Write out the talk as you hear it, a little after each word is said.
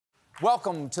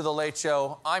Welcome to The Late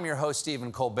Show. I'm your host,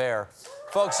 Stephen Colbert.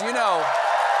 Folks,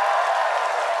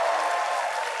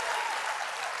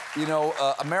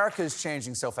 America is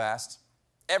changing so fast.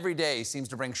 Every day seems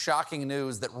to bring shocking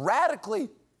news that radically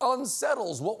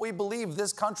unsettles what we believe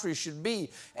this country should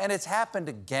be. And it's happened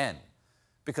again.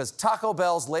 Because Taco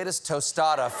Bell's latest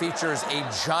tostada features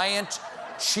a giant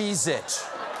Cheez-It.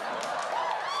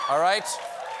 All right?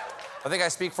 I think I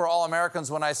speak for all Americans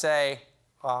when I say,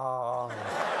 oh.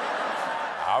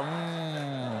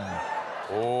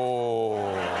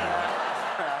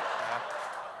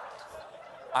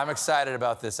 I'm excited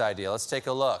about this idea. Let's take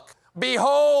a look.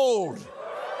 Behold!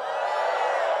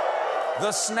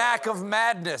 The snack of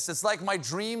madness. It's like my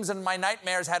dreams and my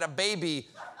nightmares had a baby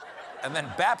and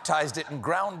then baptized it in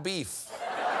ground beef.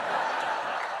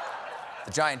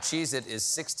 The giant Cheez-It is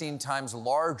 16 times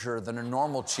larger than a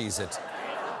normal Cheez-It,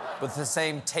 with the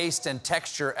same taste and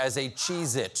texture as a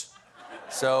Cheez-It.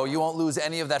 So you won't lose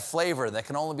any of that flavor that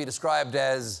can only be described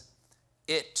as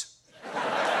it.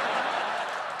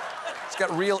 It's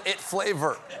got real it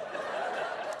flavor.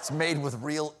 It's made with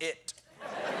real it.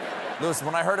 Lewis,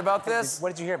 when I heard about this...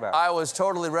 What did you hear about? I was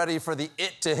totally ready for the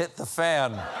it to hit the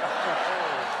fan.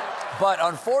 But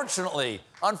unfortunately,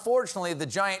 the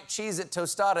giant Cheez-It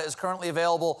tostada is currently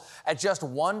available at just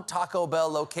one Taco Bell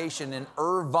location in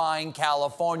Irvine,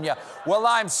 California. Well,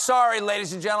 I'm sorry,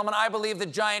 ladies and gentlemen. I believe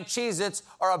that giant Cheez-Its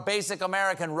are a basic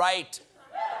American right.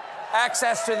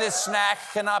 Access to this snack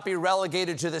cannot be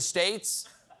relegated to the states.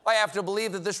 I have to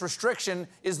believe that this restriction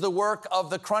is the work of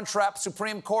the Crunchwrap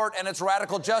Supreme Court and its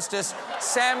radical justice,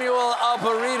 Samuel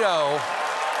Alvarito.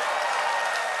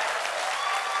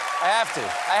 I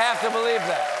have to believe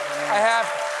that.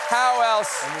 How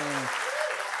else?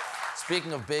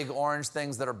 Speaking of big orange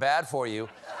things that are bad for you,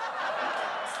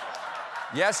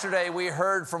 yesterday we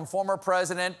heard from former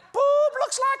President, Boob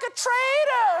looks like a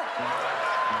traitor.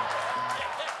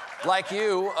 Like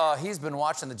you, he's been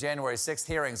watching the January 6th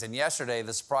hearings, and yesterday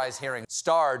the surprise hearing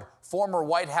starred former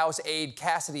White House aide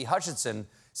Cassidy Hutchinson,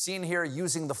 seen here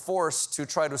using the force to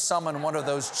try to summon one of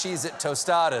those Cheez-It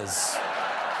tostadas.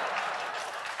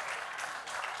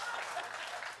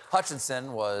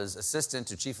 Hutchinson was assistant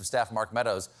to Chief of Staff Mark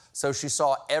Meadows, so she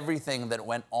saw everything that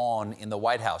went on in the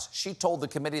White House. She told the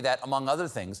committee that, among other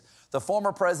things, the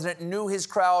former president knew his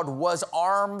crowd was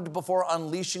armed before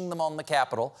unleashing them on the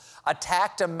Capitol,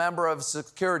 attacked a member of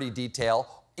security detail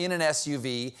in an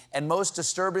SUV, and most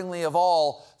disturbingly of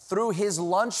all, threw his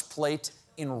lunch plate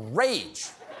in rage.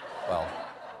 Well,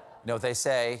 you know what they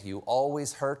say, you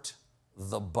always hurt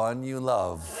the bun you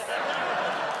love.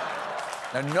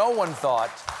 Now, no one thought,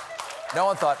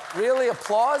 really,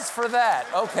 applause for that?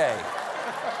 Okay.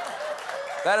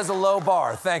 That is a low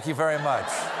bar. Thank you very much.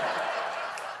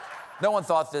 No one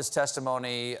thought this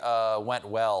testimony went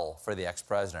well for the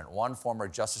ex-president. One former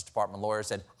Justice Department lawyer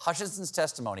said Hutchinson's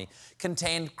testimony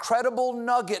contained credible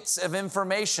nuggets of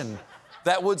information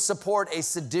that would support a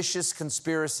seditious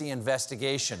conspiracy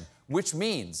investigation, which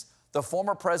means the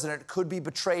former president could be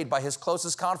betrayed by his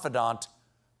closest confidant.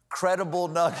 Credible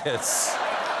nuggets.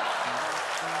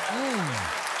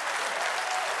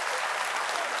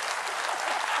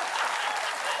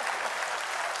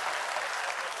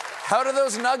 How do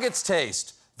those nuggets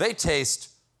taste? They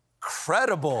taste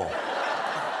credible.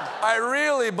 I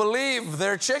really believe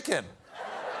they're chicken.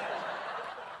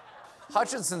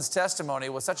 Hutchinson's testimony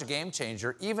was such a game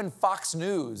changer, even Fox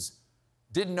News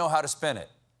didn't know how to spin it.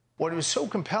 What was so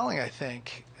compelling, I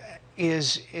think,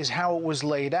 is how it was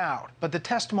laid out. But the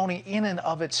testimony in and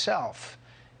of itself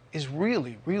is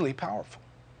really, really powerful.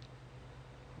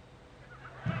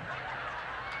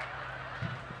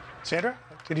 Sandra,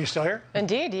 are you still here?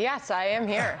 Indeed, yes, I am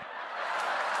here.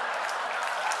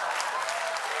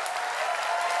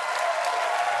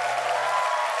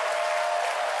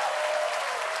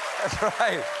 That's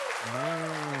right.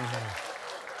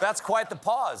 That's quite the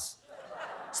pause.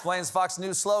 Explains Fox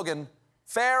News slogan,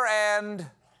 fair and...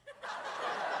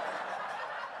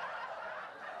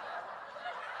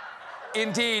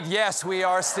 Indeed, yes, we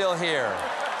are still here.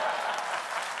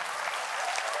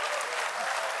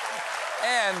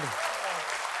 And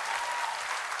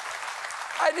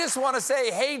I just want to say,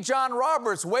 hey, John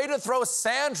Roberts, way to throw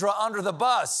Sandra under the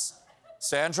bus.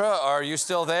 Sandra, are you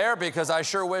still there? Because I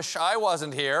sure wish I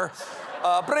wasn't here.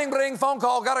 Bring, bring, phone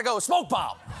call, gotta go, smoke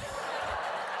bomb.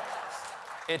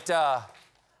 It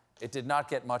did not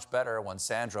get much better when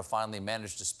Sandra finally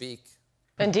managed to speak.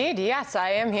 Indeed, yes, I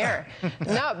am here.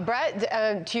 No,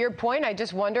 Brett, to your point, I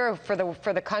just wonder for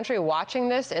the country watching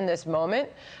this in this moment,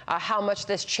 how much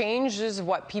this changes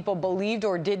what people believed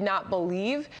or did not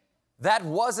believe. That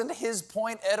wasn't his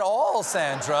point at all,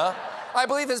 Sandra. I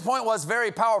believe his point was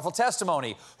very powerful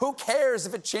testimony. Who cares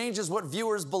if it changes what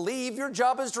viewers believe? Your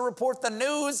job is to report the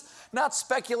news, not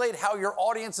speculate how your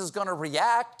audience is going to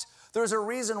react. There's a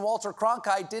reason Walter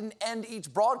Cronkite didn't end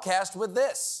each broadcast with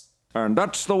this. And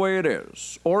that's the way it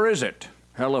is. Or is it?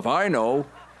 Hell if I know.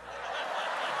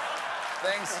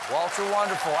 Thanks, Walter.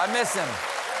 Wonderful. I miss him.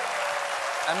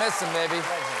 I miss him, baby.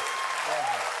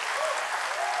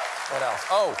 What else?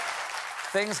 Oh,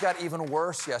 things got even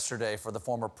worse yesterday for the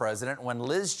former president when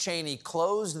Liz Cheney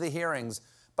closed the hearings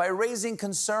by raising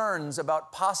concerns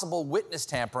about possible witness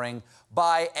tampering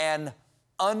by an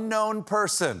unknown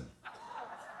person.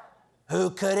 Who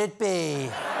could it be?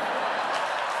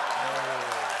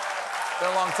 Been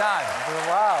a long time.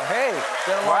 Wow, hey.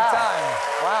 Been a long time.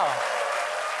 Wow.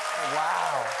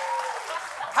 Wow.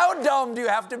 How dumb do you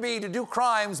have to be to do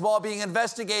crimes while being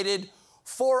investigated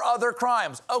for other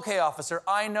crimes? Okay, officer,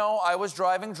 I know I was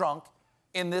driving drunk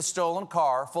in this stolen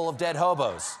car full of dead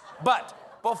hobos. But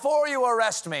before you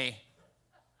arrest me,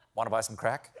 want to buy some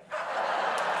crack?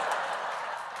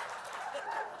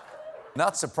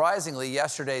 Not surprisingly,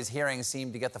 yesterday's hearing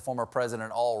seemed to get the former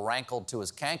president all rankled to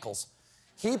his cankles.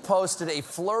 He posted a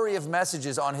flurry of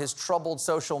messages on his troubled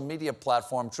social media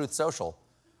platform, Truth Social,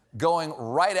 going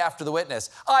right after the witness.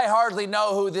 I hardly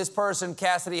know who this person,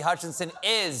 Cassidy Hutchinson,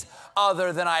 is,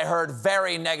 other than I heard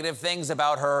very negative things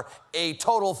about her, a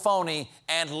total phony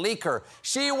and leaker.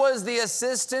 She was the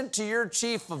assistant to your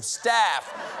chief of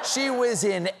staff. She was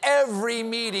in every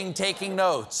meeting taking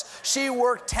notes. She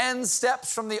worked 10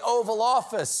 steps from the Oval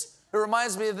Office. It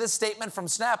reminds me of this statement from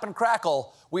Snap and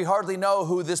Crackle. We hardly know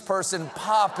who this person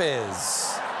Pop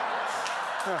is.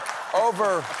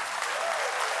 Over.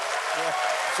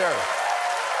 Sure.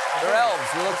 They're elves.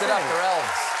 We looked it up. They're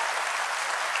elves.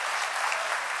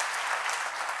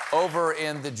 Over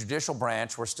in the judicial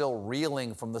branch, we're still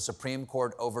reeling from the Supreme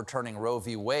Court overturning Roe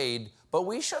v. Wade, but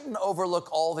we shouldn't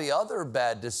overlook all the other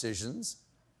bad decisions,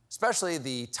 especially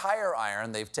the tire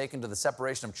iron they've taken to the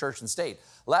separation of church and state.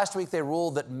 Last week, they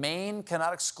ruled that Maine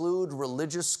cannot exclude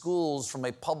religious schools from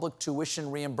a public tuition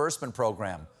reimbursement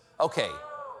program. Okay,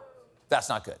 that's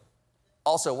not good.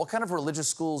 Also, what kind of religious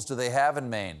schools do they have in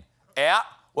Maine? Yeah,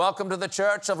 welcome to the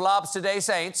Church of Lobster Day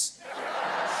Saints.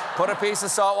 Put a piece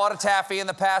of saltwater taffy in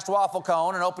the past waffle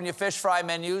cone and open your fish fry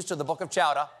menus to the Book of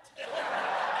Chowder.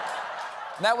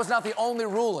 And that was not the only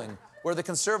ruling where the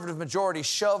conservative majority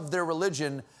shoved their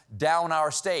religion down our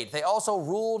state. They also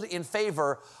ruled in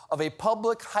favor of a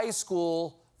public high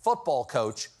school football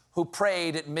coach who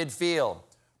prayed at midfield.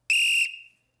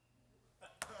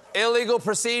 Illegal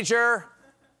procedure.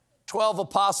 12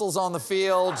 apostles on the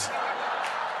field.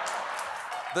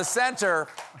 The center.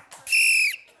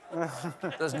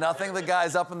 There's nothing the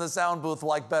guys up in the sound booth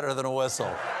like better than a whistle.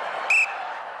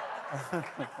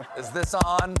 Is this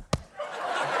on?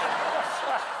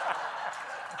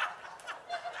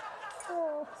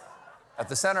 At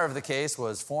the center of the case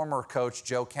was former coach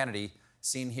Joe Kennedy,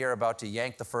 seen here about to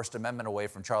yank the First Amendment away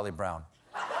from Charlie Brown.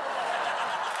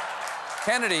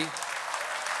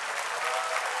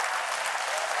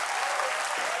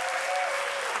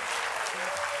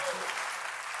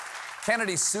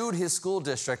 Kennedy sued his school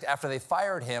district after they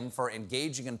fired him for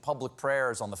engaging in public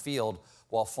prayers on the field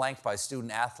while flanked by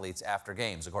student athletes after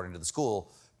games. According to the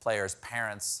school, players'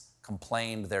 parents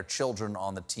complained their children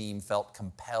on the team felt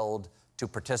compelled to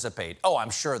participate. Oh,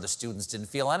 I'm sure the students didn't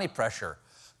feel any pressure.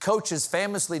 Coaches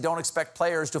famously don't expect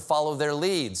players to follow their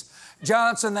leads.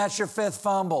 Johnson, that's your 5th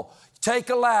fumble.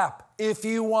 Take a lap if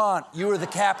you want. You are the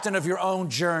captain of your own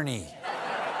journey.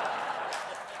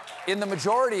 In the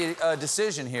majority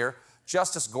decision here,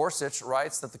 Justice Gorsuch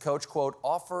writes that the coach, quote,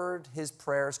 offered his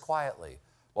prayers quietly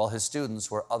while his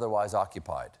students were otherwise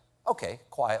occupied. Okay,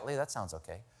 quietly, that sounds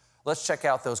okay. Let's check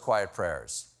out those quiet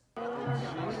prayers.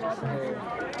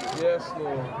 Yes,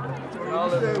 Lord.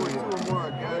 Hallelujah.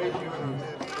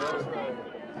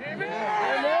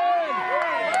 Amen.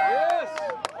 Yes.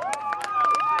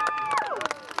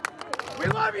 We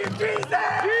love you, Jesus.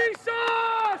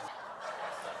 Jesus.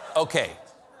 Okay,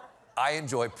 I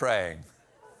enjoy praying,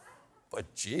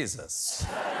 but Jesus.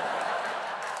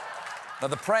 Now,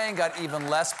 the praying got even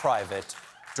less private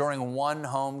during one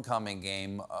homecoming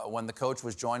game when the coach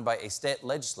was joined by a state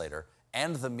legislator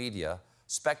and the media.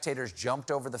 Spectators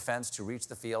jumped over the fence to reach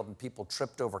the field, and people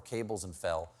tripped over cables and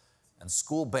fell, and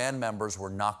school band members were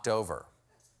knocked over.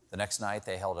 The next night,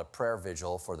 they held a prayer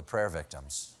vigil for the prayer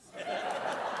victims.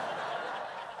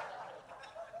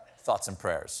 Thoughts and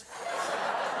prayers.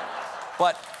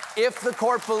 But if the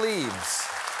court believes...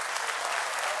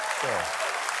 Sure.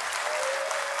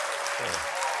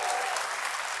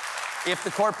 If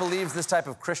the court believes this type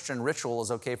of Christian ritual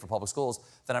is okay for public schools,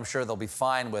 then I'm sure they'll be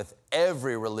fine with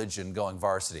every religion going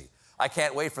varsity. I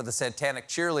can't wait for the satanic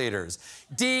cheerleaders.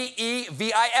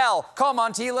 D-E-V-I-L. Come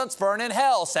on, T, let's burn in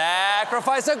hell.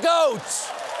 Sacrifice a goat.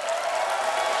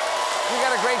 We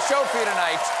got a great show for you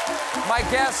tonight. My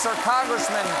guests are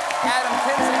Congressman Adam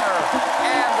Kinzinger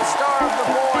and the star of The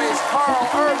Boys, Carl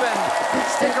Urban.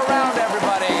 Stick around, everybody.